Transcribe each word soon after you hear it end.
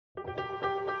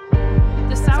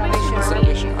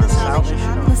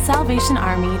The Salvation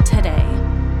Army today.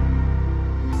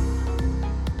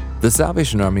 The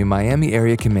Salvation Army Miami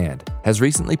Area Command has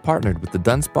recently partnered with the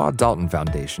Dunspaugh Dalton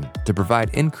Foundation to provide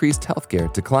increased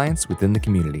healthcare to clients within the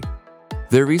community.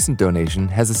 Their recent donation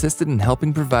has assisted in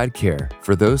helping provide care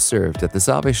for those served at the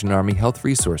Salvation Army Health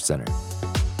Resource Center.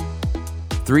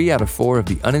 3 out of 4 of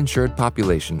the uninsured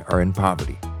population are in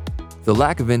poverty. The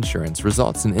lack of insurance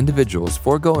results in individuals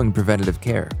foregoing preventative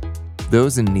care.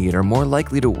 Those in need are more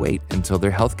likely to wait until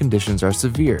their health conditions are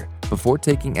severe before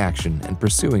taking action and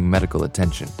pursuing medical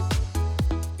attention.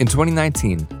 In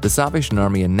 2019, the Salvation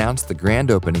Army announced the grand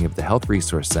opening of the Health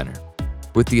Resource Center.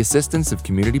 With the assistance of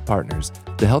community partners,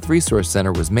 the Health Resource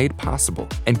Center was made possible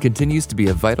and continues to be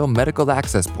a vital medical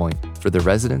access point for the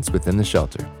residents within the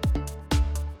shelter.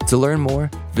 To learn more,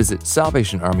 visit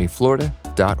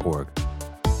salvationarmyflorida.org.